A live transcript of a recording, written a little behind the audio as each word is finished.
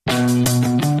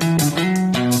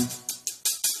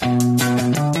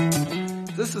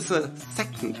is the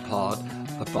second part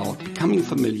about becoming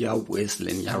familiar with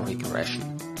linear regression.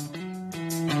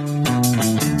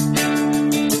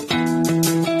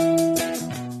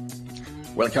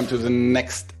 Welcome to the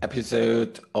next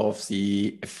episode of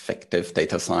the Effective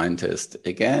Data Scientist.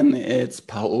 Again, it's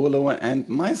Paolo and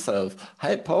myself.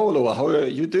 Hi, Paolo. How are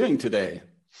you doing today?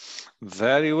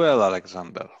 Very well,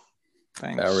 Alexander.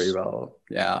 Thanks. Very well.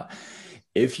 Yeah.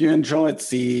 If you enjoyed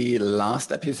the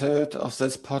last episode of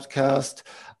this podcast,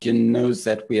 you know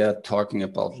that we are talking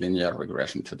about linear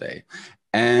regression today.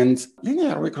 And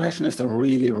linear regression is a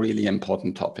really, really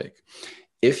important topic.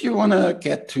 If you want to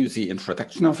get to the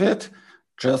introduction of it,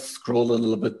 just scroll a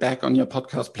little bit back on your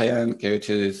podcast player and go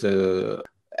to the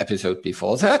episode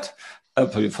before that,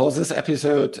 before this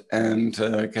episode, and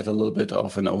get a little bit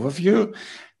of an overview.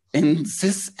 In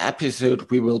this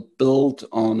episode, we will build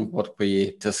on what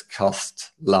we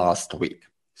discussed last week.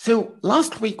 So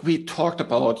last week, we talked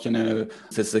about,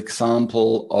 this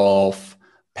example of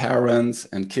parents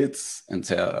and kids and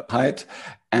their height.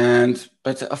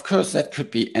 But of course, that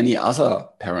could be any other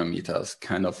parameters,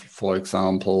 kind of, for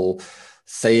example,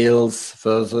 sales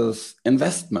versus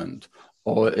investment,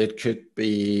 or it could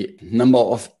be number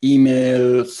of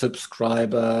email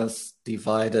subscribers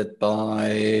divided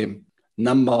by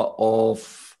number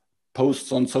of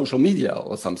posts on social media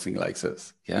or something like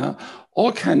this. Yeah,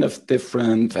 all kind of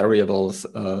different variables,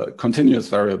 continuous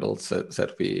variables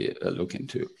that we look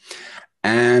into.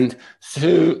 And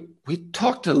so we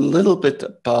talked a little bit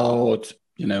about,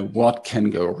 what can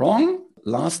go wrong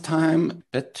last time,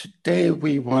 but today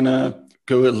we want to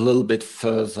go a little bit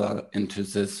further into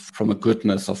this from a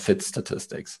goodness of fit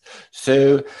statistics.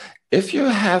 So if you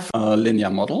have a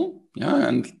linear model,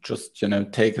 and just,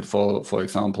 take it for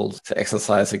example, the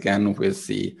exercise again with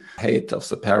the height of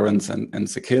the parents and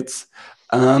the kids,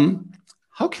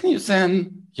 how can you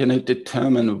then,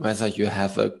 determine whether you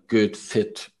have a good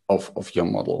fit of your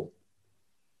model?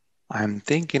 I'm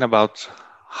thinking about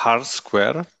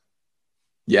R-square.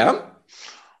 Yeah.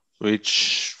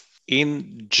 Which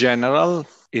in general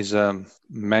is a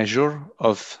measure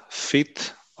of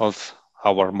fit of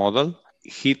our model.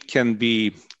 It can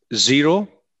be 0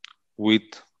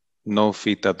 with no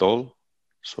fit at all.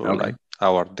 So like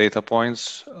our data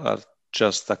points are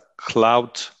just a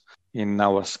cloud in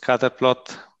our scatter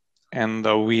plot. And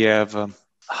we have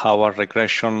our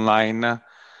regression line,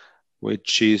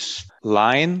 which is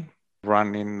line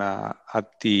running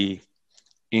at the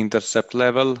intercept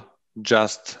level,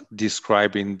 just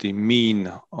describing the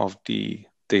mean of the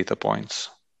data points.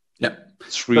 Yeah.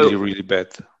 It's really bad.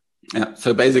 Yeah.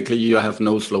 So basically you have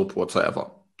no slope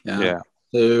whatsoever. Yeah.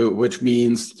 So which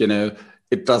means,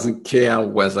 it doesn't care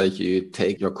whether you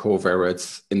take your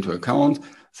covariates into account.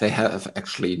 They have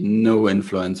actually no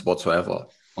influence whatsoever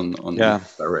on the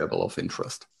variable of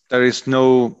interest. There is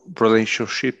no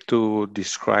relationship to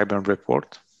describe and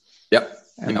report. Yep.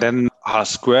 And then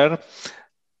R-square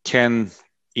can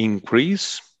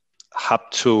increase up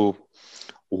to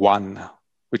 1,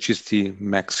 which is the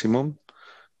maximum.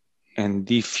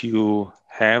 And if you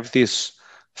have this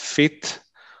fit,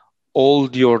 all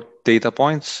your data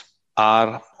points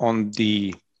are on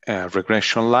the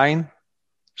regression line.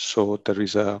 So there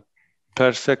is a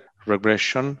perfect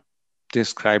regression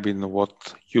describing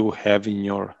what you have in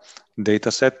your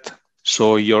data set.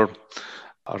 So your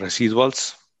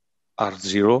residuals are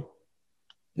 0.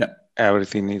 Yeah.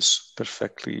 Everything is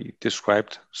perfectly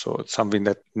described. So it's something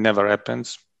that never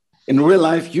happens. In real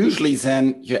life, usually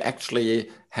then you actually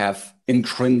have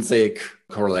intrinsic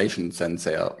correlations, and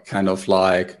they're kind of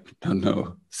like, I don't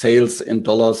know, sales in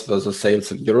dollars versus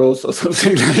sales in euros or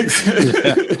something like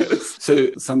that. Yeah.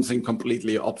 So something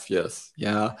completely obvious.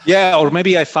 Yeah. Yeah. Or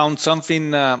maybe I found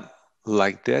something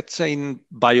like that in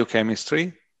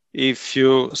biochemistry. If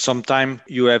sometime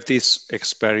you have this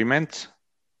experiment,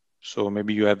 so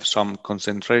maybe you have some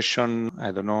concentration,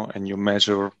 I don't know, and you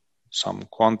measure some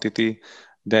quantity,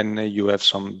 then you have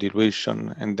some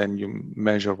dilution, and then you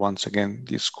measure once again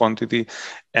this quantity.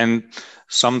 And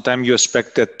sometimes you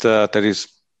expect that there is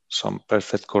some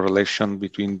perfect correlation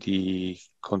between the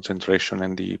concentration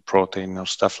and the protein or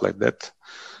stuff like that.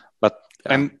 But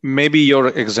and maybe your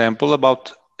example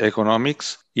about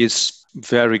economics is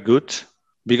very good,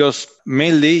 because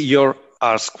mainly your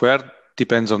R-square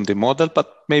depends on the model,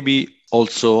 but maybe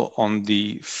also on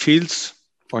the fields,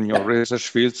 on your research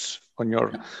fields, on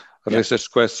your research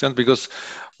questions. Because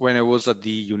when I was at the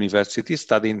university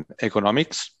studying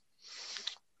economics,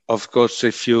 of course,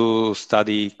 if you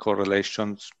study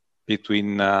correlations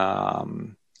between,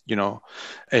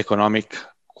 economic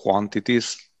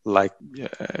quantities like,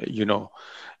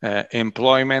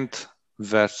 employment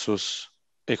versus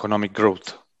economic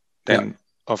growth, then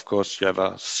of course, you have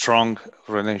a strong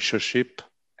relationship,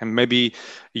 and maybe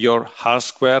your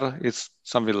R-square is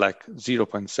something like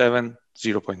 0.7,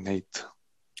 0.8,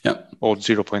 or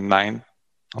 0.9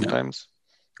 sometimes.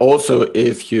 Also,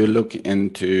 if you look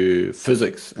into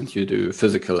physics and you do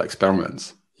physical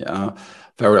experiments,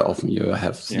 very often you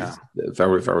have these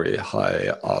very, very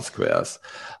high R-squares.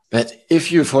 But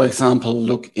if you, for example,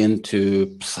 look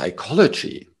into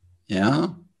psychology,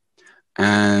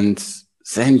 and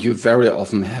then you very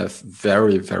often have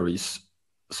very, very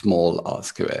small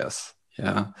R-squares.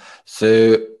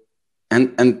 So,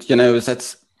 and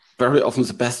that's very often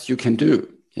the best you can do.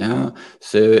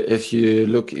 So if you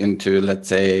look into, let's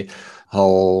say,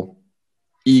 how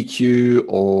EQ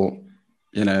or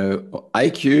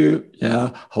IQ,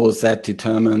 how that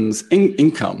determines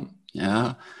income.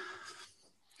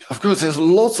 Of course, there's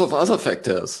lots of other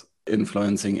factors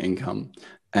influencing income.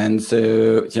 And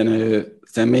so,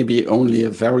 there may be only a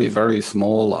very, very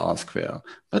small R-square,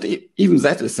 but even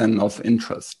that is then of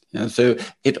interest. So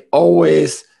it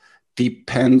always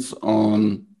depends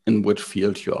on in which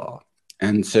field you are.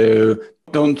 And so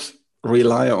don't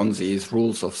rely on these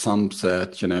rules of thumb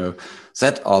that,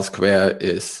 that R-square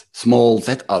is small,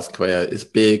 that R-square is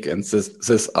big, and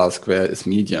this R-square is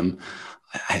medium.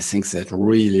 I think that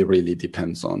really, really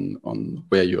depends on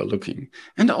where you are looking.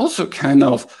 And also kind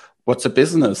of what the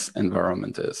business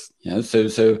environment is.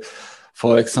 So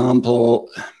for example,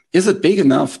 is it big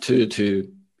enough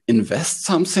to invest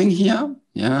something here?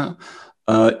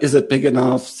 Is it big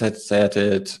enough that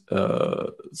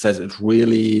it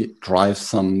really drives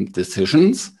some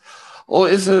decisions? Or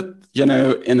is it,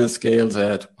 in a scale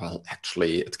that, well,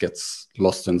 actually it gets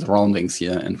lost in surroundings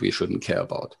here and we shouldn't care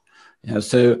about?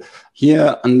 So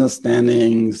here,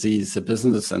 understanding the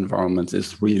business environment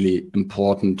is really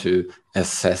important to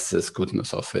assess this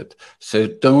goodness of it. So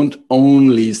don't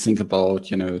only think about,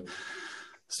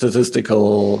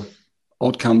 statistical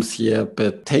outcomes here,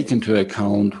 but take into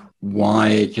account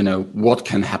why, what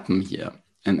can happen here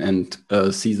and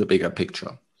see the bigger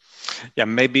picture. Yeah,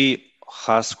 maybe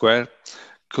R-square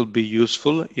could be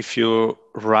useful if you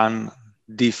run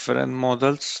different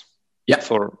models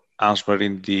for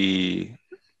answering the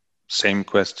same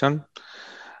question.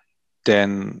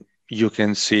 Then you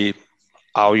can see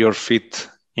how your fit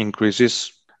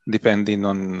increases depending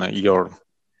on your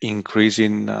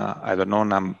increasing,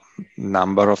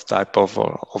 number of type of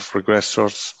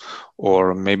regressors,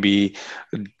 or maybe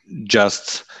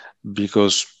just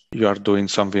because you are doing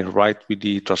something right with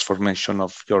the transformation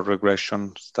of your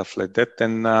regression, stuff like that.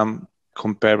 Then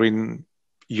comparing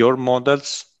your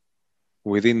models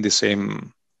within the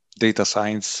same data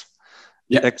science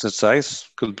exercise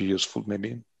could be useful,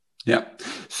 maybe. Yeah.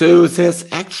 So there's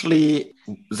actually,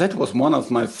 that was one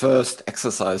of my first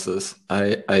exercises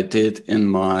I did in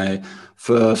my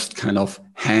first kind of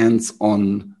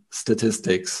hands-on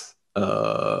statistics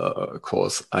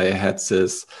course. I had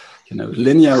this,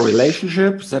 linear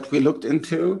relationship that we looked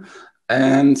into.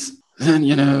 And then,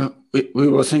 we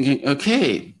were thinking,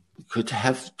 okay, we could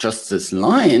have just this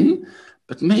line,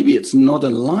 but maybe it's not a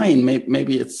line,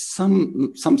 maybe it's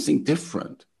something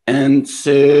different. And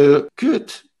so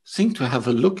good thing to have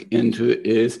a look into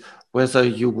is whether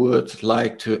you would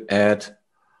like to add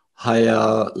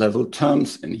higher level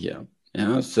terms in here.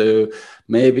 So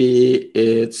maybe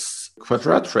it's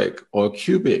quadratic or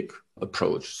cubic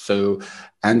approach. So,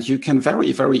 and you can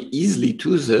very, very easily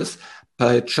do this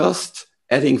by just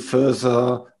adding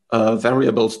further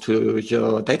variables to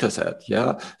your data set.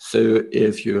 So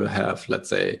if you have, let's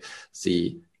say,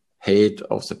 the height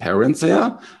of the parents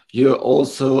there, you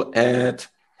also add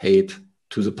height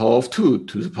to the power of 2,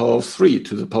 to the power of 3,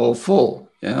 to the power of 4,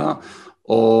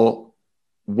 or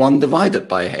 1 divided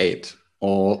by height,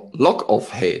 or log of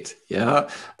height,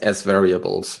 as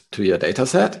variables to your data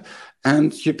set.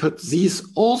 And you put these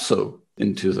also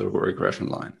into the regression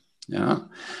line,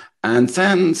 And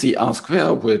then the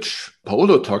R-square, which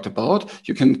Paolo talked about,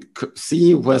 you can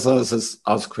see whether this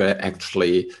R-square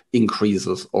actually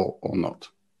increases or not.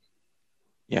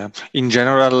 Yeah, in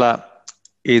general,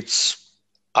 it's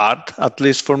hard, at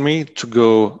least for me, to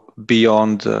go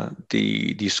beyond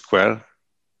the square.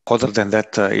 Other than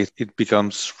that, it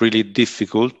becomes really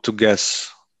difficult to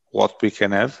guess what we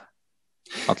can have.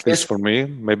 At least for me,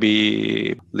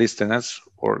 maybe listeners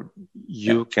or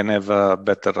you can have a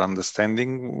better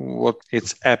understanding what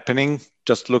is happening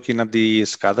just looking at the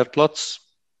scatter plots.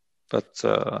 But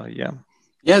so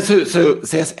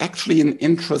there's actually an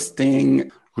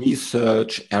interesting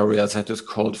research area that is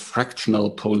called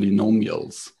fractional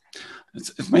polynomials.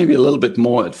 It's maybe a little bit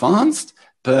more advanced,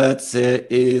 but there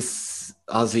is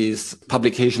are these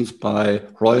publications by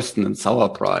Royston and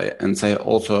Sauerbrei, and they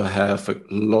also have a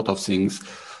lot of things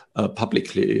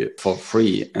publicly for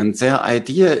free. And their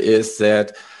idea is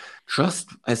that just,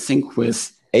 I think,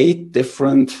 with 8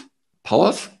 different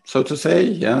powers, so to say,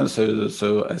 yeah.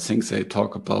 So I think they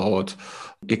talk about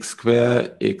x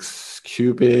squared, x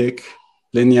cubic,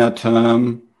 linear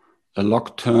term, a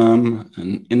log term,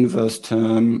 an inverse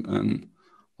term, and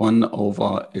 1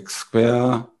 over x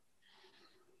squared.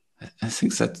 I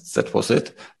think that was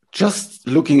it. Just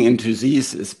looking into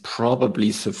these is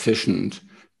probably sufficient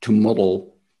to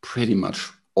model pretty much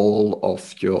all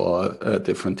of your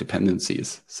different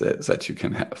dependencies that you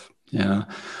can have. Yeah.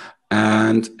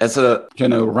 And as a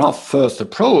rough first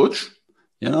approach,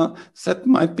 that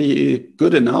might be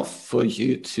good enough for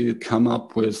you to come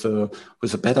up with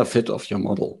a better fit of your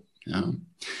model. Yeah.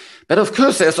 But of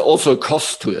course, there's also a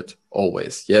cost to it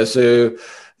always. Yeah. So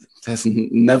there's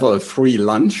never a free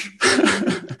lunch.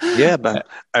 Yeah, but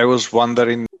I was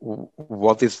wondering,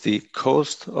 what is the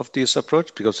cost of this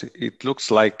approach? Because it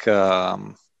looks like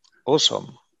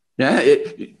awesome. Yeah,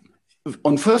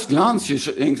 on first glance, you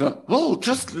should think, well,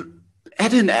 just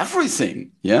add in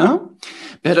everything. Yeah.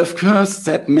 But of course,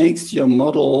 that makes your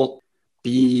model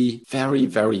be very,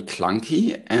 very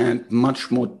clunky and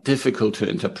much more difficult to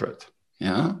interpret.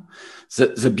 Yeah.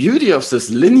 The beauty of this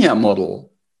linear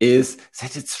model is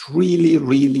that it's really,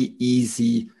 really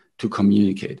easy to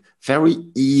communicate, very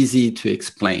easy to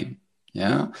explain.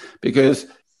 Yeah. Because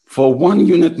for 1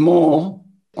 unit more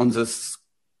on this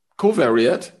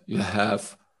covariate, you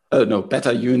have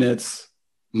beta units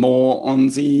more on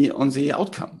the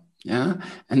outcome. Yeah.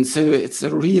 And so it's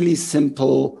a really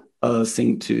simple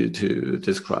thing to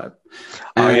describe.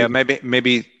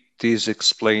 Maybe this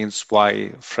explains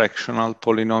why fractional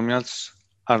polynomials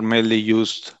are mainly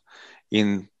used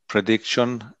in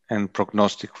prediction and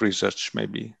prognostic research,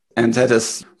 maybe. And that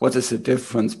is, what is the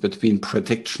difference between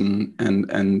prediction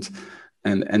and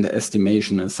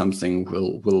estimation is something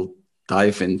we'll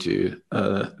dive into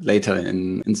later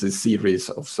in the series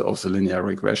of the linear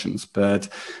regressions. But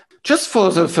just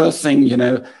for the first thing,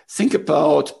 think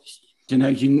about,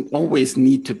 you always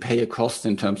need to pay a cost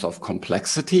in terms of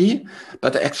complexity,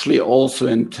 but actually also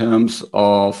in terms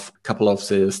of a couple of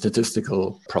the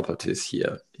statistical properties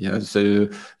here. Yeah. So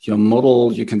your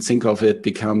model, you can think of it,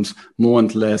 becomes more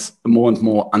and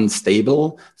more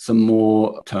unstable, the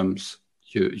more terms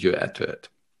you add to it.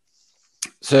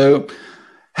 So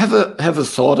have a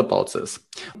thought about this.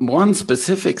 One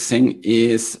specific thing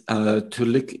is to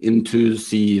look into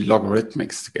the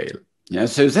logarithmic scale. Yeah,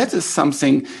 so that is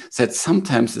something that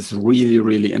sometimes is really,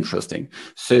 really interesting.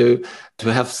 So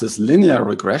to have this linear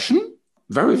regression,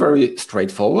 very, very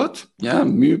straightforward. Yeah,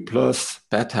 mu plus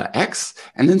beta x.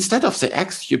 And instead of the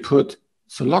x, you put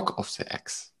the log of the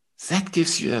x. That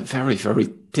gives you a very, very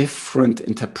different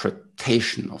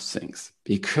interpretation of things,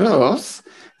 because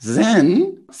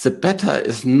then the beta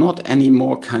is not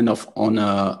anymore kind of on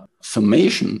a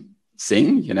summation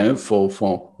thing,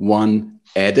 for one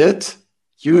added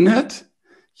unit,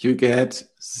 you get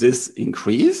this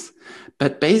increase.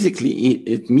 But basically,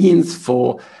 it means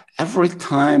for every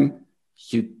time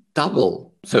you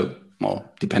double, so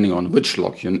depending on which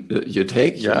log you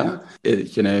take,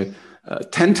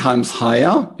 10 times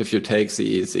higher if you take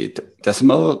the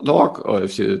decimal log, or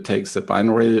if you take the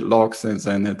binary logs,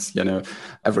 then it's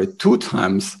every 2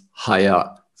 times higher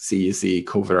the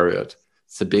covariate,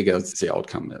 the bigger the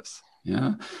outcome is.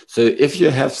 Yeah. So if you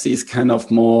have these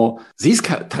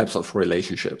types of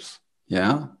relationships,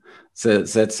 yeah,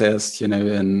 that says,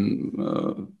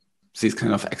 in these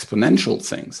kind of exponential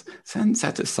things, then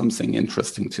that is something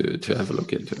interesting to have a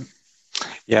look into.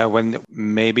 Yeah, when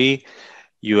maybe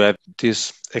you have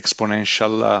this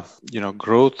exponential,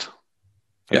 growth,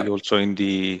 maybe also in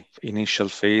the initial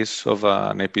phase of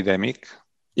an epidemic.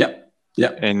 Yeah.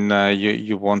 Yeah. And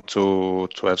you want to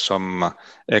have some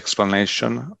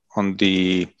explanation on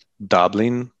the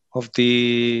doubling of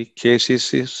the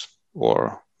cases,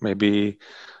 or maybe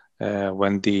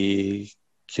when the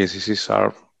cases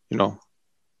are,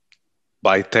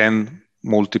 by 10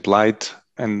 multiplied,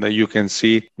 and you can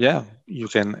see, you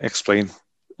can explain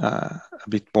a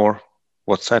bit more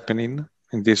what's happening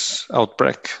in this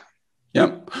outbreak.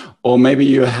 Yeah. Or maybe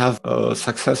you have a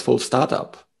successful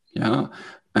startup. Yeah.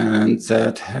 And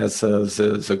that has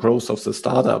the growth of the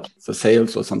startup, the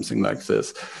sales or something like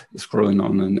this, is growing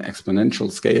on an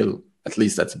exponential scale, at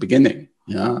least at the beginning.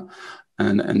 Yeah.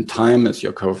 And time is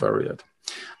your covariate.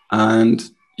 And,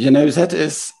 that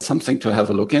is something to have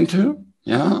a look into.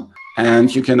 Yeah.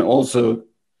 And you can also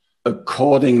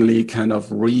accordingly kind of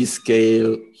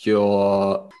rescale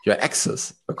your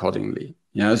axis accordingly.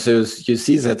 Yeah, so you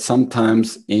see that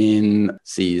sometimes in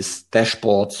these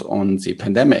dashboards on the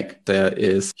pandemic,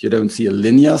 you don't see a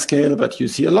linear scale, but you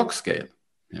see a log scale.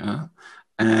 Yeah.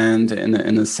 And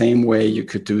in the same way, you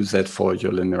could do that for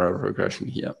your linear regression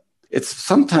here. It's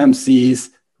sometimes these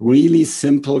really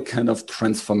simple kind of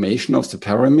transformation of the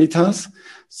parameters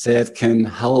that can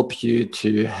help you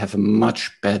to have a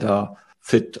much better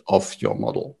fit of your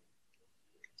model.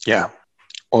 Yeah,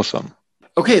 awesome.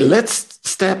 Okay, let's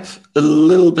step a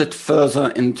little bit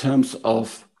further in terms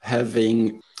of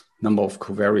having number of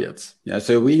covariates. Yeah,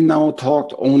 so we now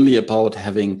talked only about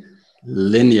having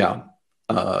linear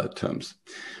terms.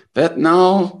 But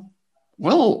now,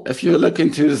 well, if you look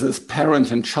into this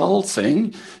parent and child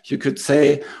thing, you could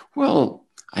say, well,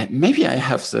 maybe I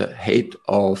have the height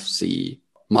of the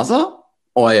mother,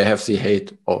 or I have the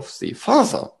height of the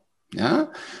father. Yeah.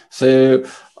 So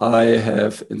I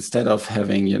have, instead of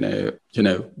having,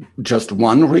 just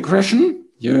one regression,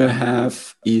 you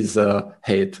have either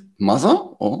height mother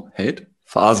or height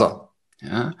father.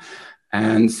 Yeah.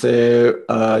 And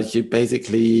so you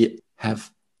basically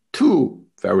have two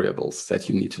variables that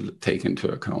you need to take into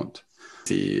account: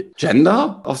 the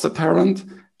gender of the parent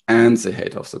and the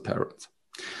height of the parent.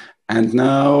 And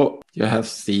now you have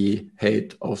the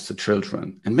height of the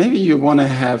children. And maybe you want to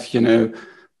have,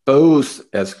 both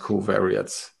as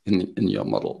covariates in your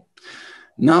model.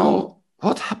 Now,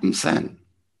 what happens then?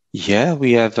 Yeah,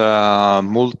 we have a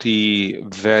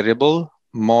multi-variable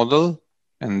model.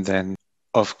 And then,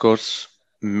 of course,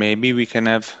 maybe we can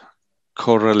have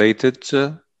correlated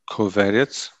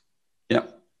covariates. Yeah.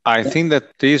 I think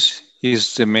that this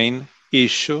is the main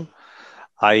issue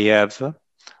I have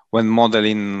when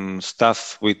modeling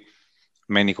stuff with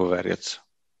many covariates.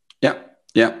 Yeah,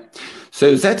 yeah.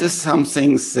 So that is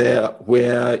something there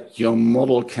where your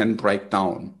model can break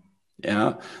down.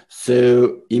 Yeah.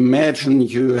 So imagine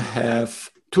you have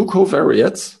two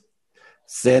covariates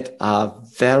that are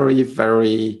very,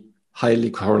 very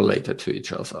highly correlated to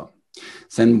each other.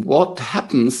 Then what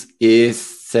happens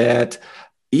is that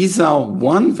either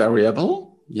one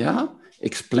variable,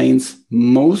 explains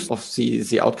most of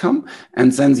the outcome,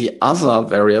 and then the other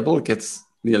variable gets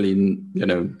nearly,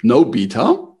 no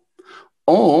beta,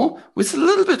 or with a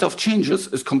little bit of changes,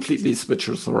 it completely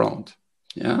switches around.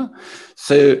 Yeah.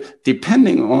 So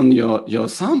depending on your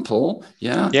sample,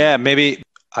 Yeah, maybe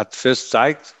at first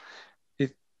sight,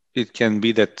 it can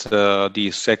be that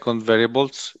the second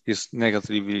variables is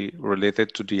negatively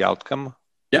related to the outcome,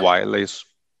 while is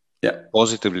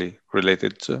positively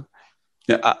related to,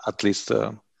 at least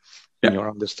in your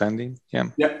understanding.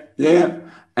 Yeah.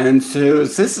 And so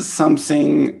this is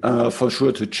something for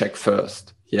sure to check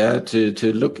first. Yeah,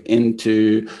 to look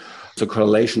into the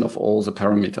correlation of all the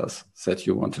parameters that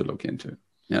you want to look into.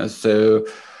 Yeah, so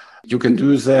you can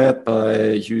do that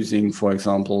by using, for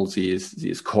example,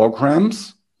 these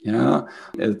cograms. Yeah,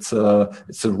 it's a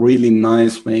really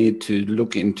nice way to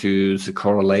look into the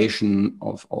correlation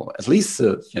of, or at least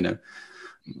the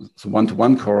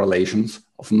one-to-one correlations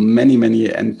of many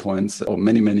endpoints or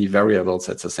many variables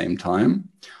at the same time.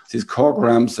 These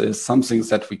cograms is something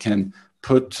that we can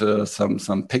put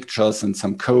some pictures and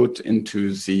some code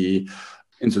into the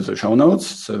show notes.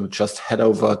 So just head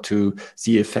over to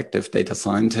the Effective Data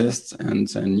Scientists, and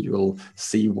then you'll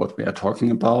see what we are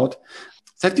talking about.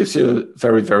 That gives you a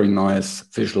very, very nice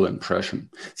visual impression.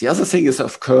 The other thing is,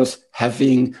 of course,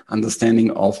 having understanding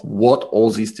of what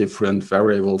all these different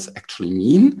variables actually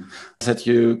mean that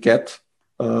you get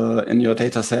in your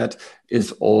data set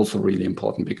is also really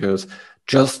important, because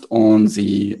just on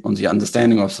the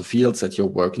understanding of the fields that you're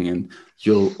working in,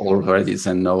 you'll already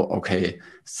then know, okay,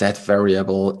 that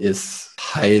variable is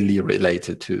highly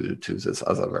related to this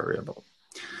other variable.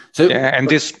 So and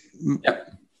this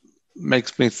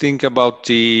makes me think about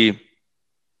the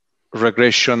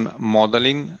regression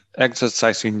modeling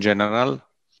exercise in general.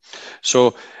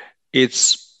 So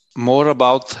it's more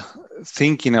about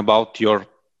thinking about your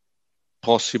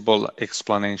possible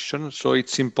explanation. So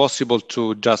it's impossible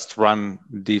to just run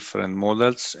different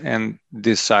models and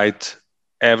decide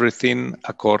everything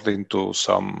according to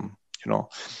some,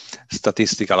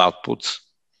 statistical outputs.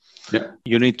 Yeah.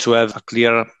 You need to have a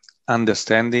clear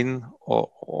understanding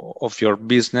of your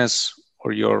business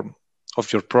or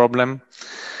of your problem,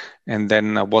 and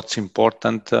then what's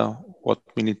important, what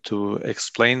we need to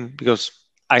explain. Because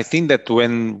I think that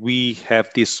when we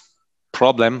have this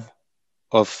problem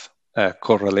of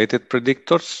correlated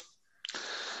predictors,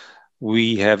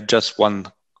 we have just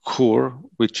one core,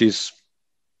 which is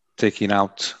taking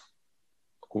out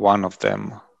one of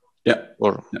them,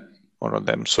 or of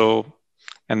them. So,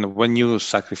 and when you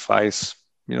sacrifice,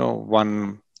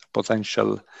 one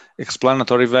potential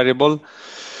explanatory variable.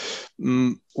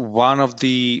 One of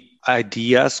the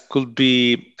ideas could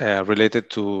be related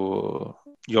to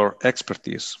your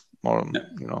expertise or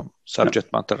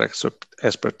subject matter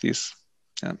expertise.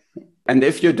 Yeah. And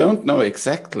if you don't know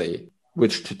exactly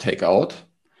which to take out,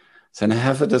 then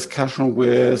have a discussion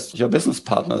with your business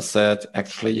partners that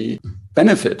actually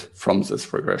benefit from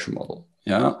this regression model.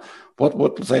 Yeah, what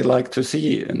would they like to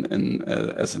see in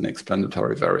as an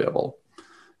explanatory variable?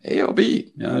 A or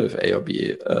B? Yeah, if A or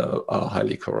B are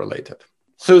highly correlated.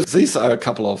 So these are a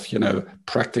couple of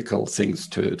practical things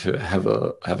to have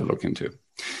a look into.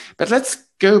 But let's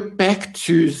go back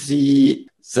to the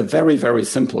very, very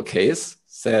simple case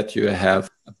that you have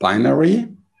a binary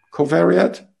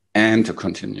covariate and a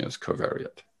continuous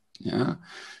covariate. Yeah.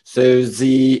 So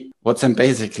what then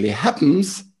basically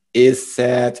happens is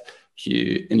that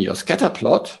in your scatter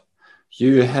plot,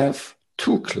 you have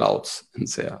two clouds in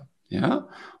there. Yeah.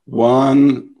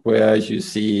 One where you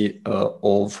see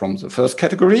all from the first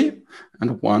category,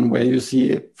 and one where you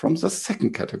see from the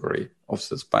second category of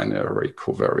this binary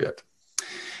covariate.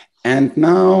 And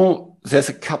now there's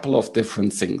a couple of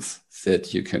different things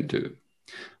that you can do.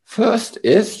 First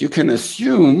is you can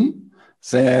assume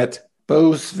that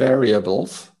both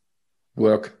variables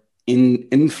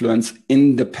influence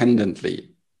independently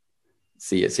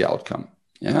the outcome.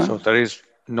 Yeah. So there is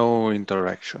no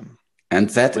interaction. And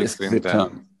that is the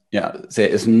term. Yeah, there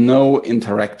is no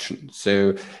interaction.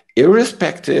 So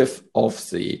irrespective of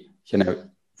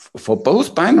for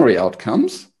both binary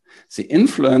outcomes, the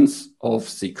influence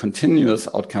of the continuous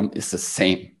outcome is the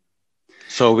same.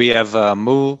 So we have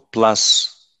mu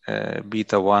plus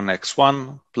beta 1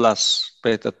 x1 plus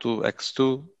beta 2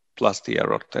 x2 plus the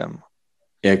error term.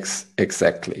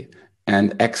 Exactly.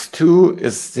 And x2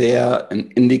 is there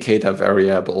an indicator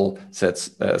variable that's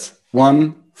as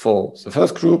 1 for the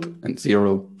first group and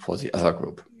 0 for the other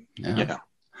group. Yeah.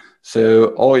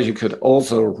 Or you could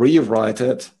also rewrite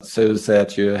it so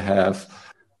that you have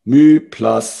mu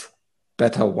plus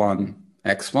beta 1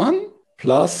 x1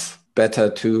 plus beta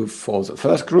 2 for the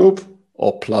first group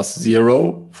or plus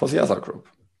 0 for the other group.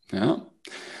 Yeah.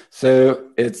 So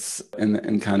it's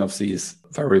in kind of these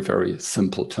very, very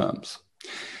simple terms.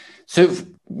 So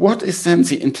what is then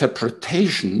the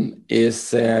interpretation is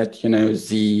that,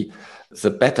 the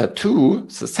beta 2,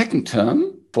 the second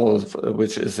term,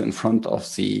 which is in front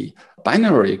of the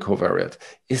binary covariate,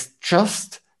 is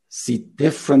just the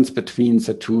difference between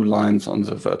the two lines on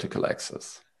the vertical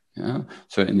axis. Yeah.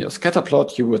 So in your scatter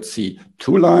plot, you would see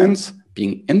two lines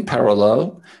being in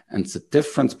parallel, and the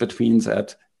difference between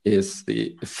that is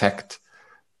the effect,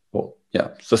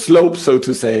 the slope, so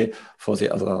to say, for the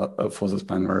other for this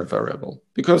binary variable.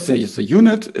 Because the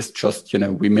unit is just,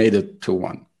 we made it to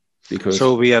 1.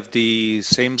 So we have the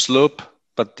same slope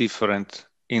but different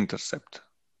intercept.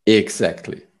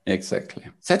 Exactly.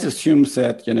 That assumes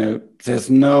that there's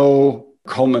no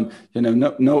common,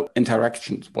 no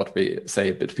interactions, what we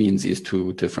say, between these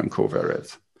two different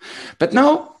covariates. But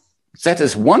now that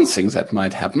is one thing that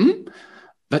might happen.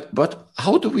 But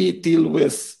how do we deal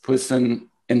with an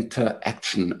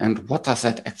interaction, and what does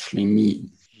that actually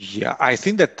mean? Yeah, I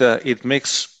think that it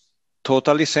makes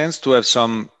totally sense to have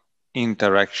some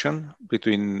interaction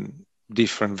between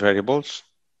different variables.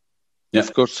 Yeah.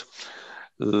 Of course,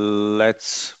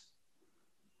 let's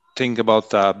think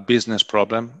about a business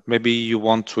problem. Maybe you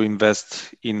want to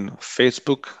invest in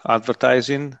Facebook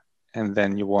advertising, and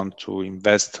then you want to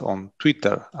invest on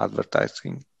Twitter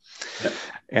advertising. Yeah.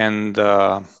 And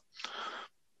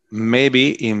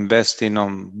maybe investing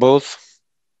on both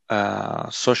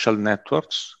social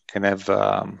networks can have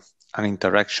an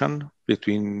interaction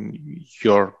between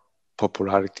your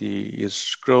popularity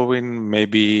is growing.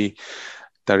 Maybe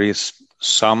there is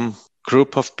some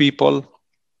group of people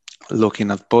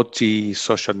looking at both the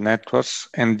social networks,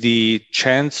 and the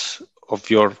chance of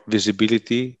your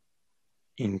visibility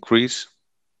increase.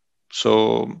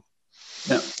 So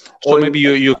maybe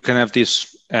you can have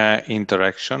this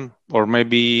interaction, or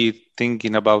maybe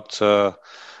thinking about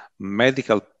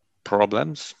medical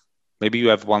problems. Maybe you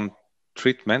have one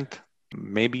treatment.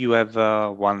 Maybe you have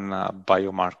one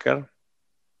biomarker,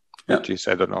 which is,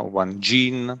 I don't know, one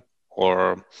gene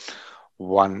or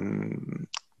one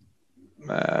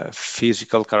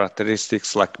physical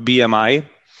characteristics like BMI.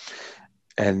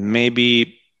 And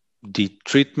maybe the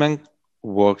treatment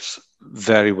works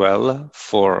very well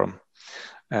for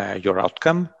your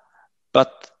outcome,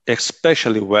 but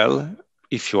especially well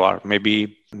if you are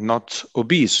maybe not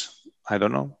obese. I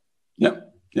don't know.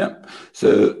 Yeah.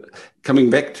 So coming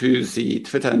back to the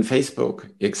Twitter and Facebook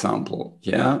example,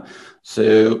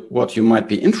 so what you might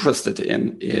be interested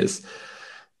in is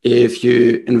if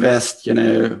you invest,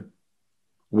 $100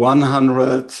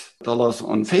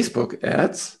 on Facebook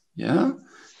ads,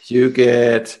 you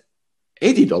get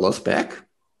 $80 back.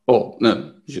 Oh,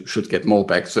 no, you should get more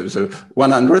back. So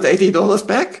 $180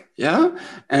 back. Yeah.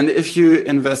 And if you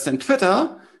invest in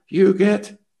Twitter, you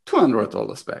get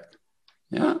 $200 back.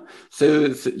 Yeah.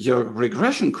 So your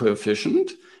regression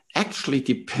coefficient actually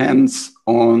depends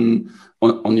on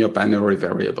your binary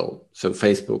variable. So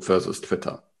Facebook versus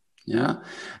Twitter. Yeah.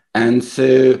 And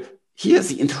so here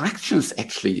the interaction is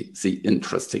actually the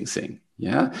interesting thing.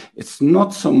 Yeah, it's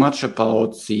not so much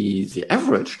about the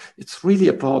average. It's really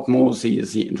about more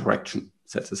the interaction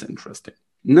that is interesting.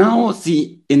 Now,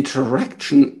 the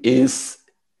interaction is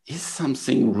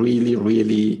something really,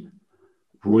 really,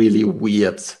 really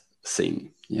weird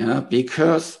thing. Yeah,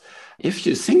 because if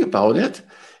you think about it,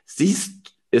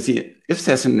 if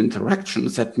there's an interaction,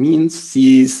 that means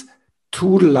these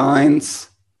two lines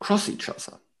cross each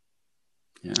other.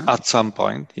 Yeah. At some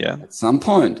point, yeah. At some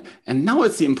point. And now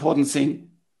it's the important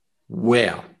thing,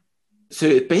 where? So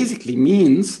it basically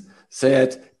means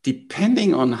that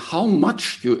depending on how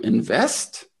much you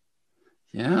invest,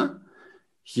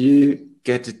 you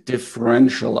get a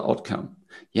differential outcome.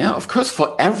 Yeah, of course,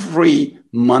 for every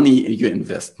money you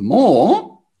invest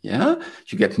more, you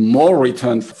get more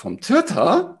return from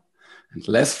Twitter and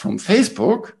less from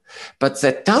Facebook. But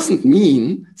that doesn't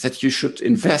mean that you should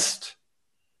invest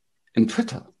in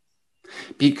Twitter,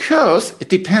 because it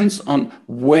depends on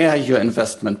where your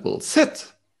investment will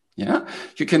sit. Yeah,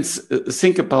 you can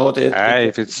think about it.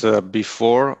 If it's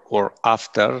before or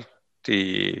after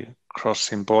the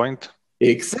crossing point.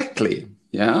 Exactly.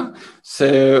 Yeah.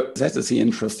 So that is the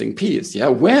interesting piece. Yeah.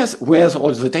 Where's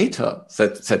all the data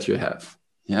that you have?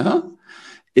 Yeah.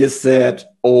 Is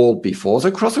that all before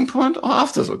the crossing point or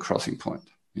after the crossing point?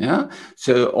 Yeah.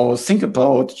 So, or think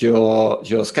about your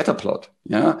scatter plot.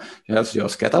 Yeah. You have your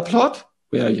scatter plot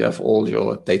where you have all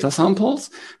your data samples,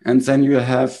 and then you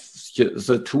have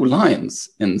the two lines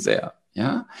in there.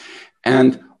 Yeah.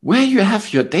 And where you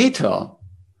have your data,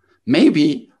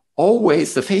 maybe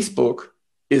always the Facebook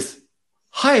is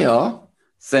higher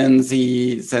than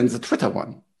the Twitter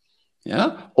one.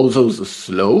 Yeah. Although the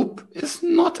slope is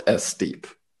not as steep.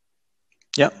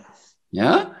 Yeah.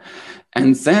 Yeah.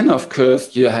 And then, of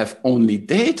course, you have only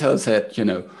data that,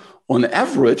 on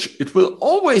average, it will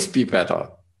always be better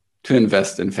to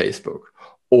invest in Facebook.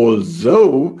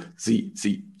 Although the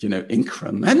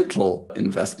incremental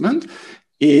investment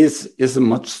is a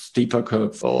much steeper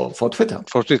curve for Twitter.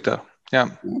 For Twitter, yeah.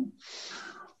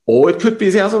 Or it could be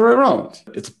the other way around.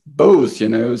 It's both,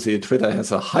 the Twitter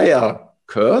has a higher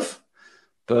curve,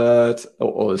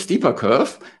 or a steeper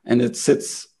curve, and it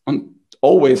sits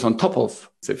always on top of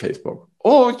the Facebook.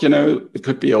 Or, it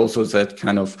could be also that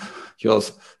kind of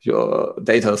your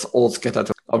data is all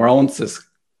scattered around this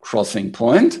crossing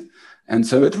point. And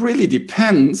so it really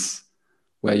depends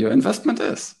where your investment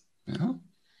is.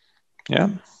 Yeah.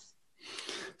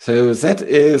 So that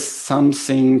is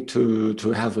something to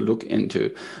have a look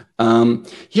into.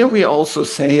 Here we also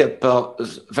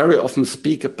very often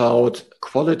speak about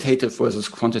qualitative versus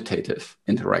quantitative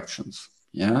interactions.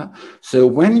 Yeah. So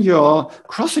when your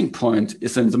crossing point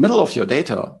is in the middle of your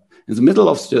data, in the middle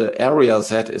of the area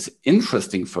that is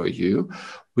interesting for you,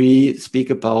 we speak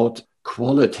about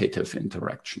qualitative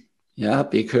interaction. Yeah,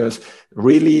 because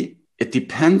really it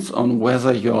depends on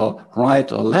whether you're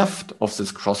right or left of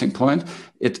this crossing point.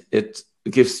 It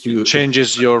gives you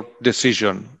changes your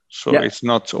decision. So it's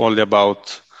not only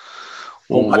about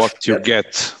what you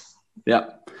get. Yeah.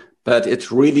 But it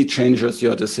really changes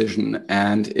your decision.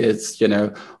 And it's,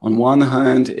 on one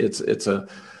hand, it's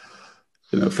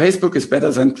Facebook is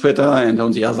better than Twitter. And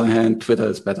on the other hand, Twitter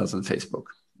is better than Facebook.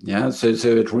 Yeah. So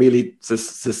it really,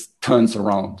 this turns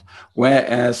around.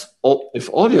 Whereas if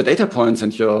all your data points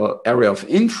and your area of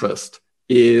interest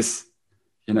is,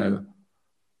 on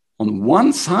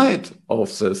one side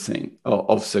of the thing, or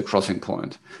of the crossing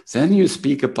point, then you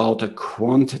speak about a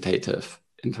quantitative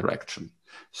interaction.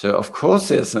 So of course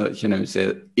there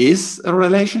is a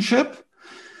relationship,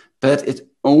 but it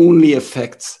only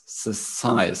affects the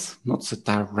size, not the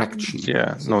direction.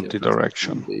 Yeah, not the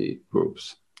direction. The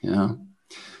groups. Yeah.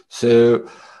 So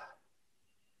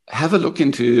have a look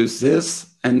into this,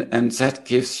 and that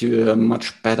gives you a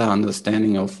much better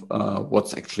understanding of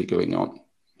what's actually going on.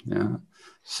 Yeah.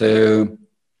 So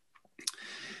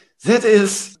that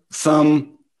is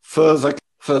some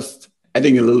first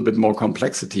adding a little bit more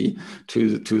complexity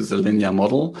to the linear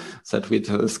model that we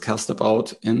discussed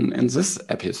about in this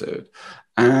episode.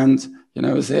 And,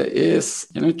 there is,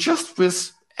 just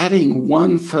with adding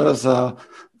one further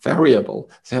variable.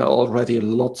 There are already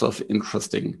lots of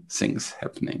interesting things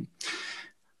happening.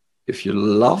 If you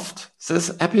loved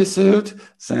this episode,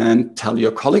 then tell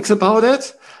your colleagues about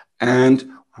it and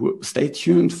stay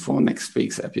tuned for next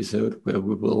week's episode where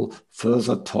we will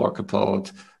further talk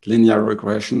about linear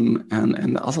regression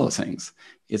and other things.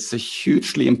 It's a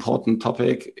hugely important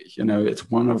topic.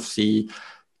 It's one of the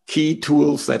key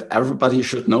tools that everybody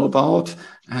should know about.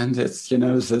 And it's,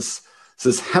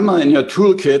 this hammer in your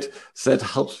toolkit that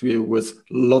helps you with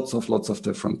lots of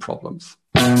different problems.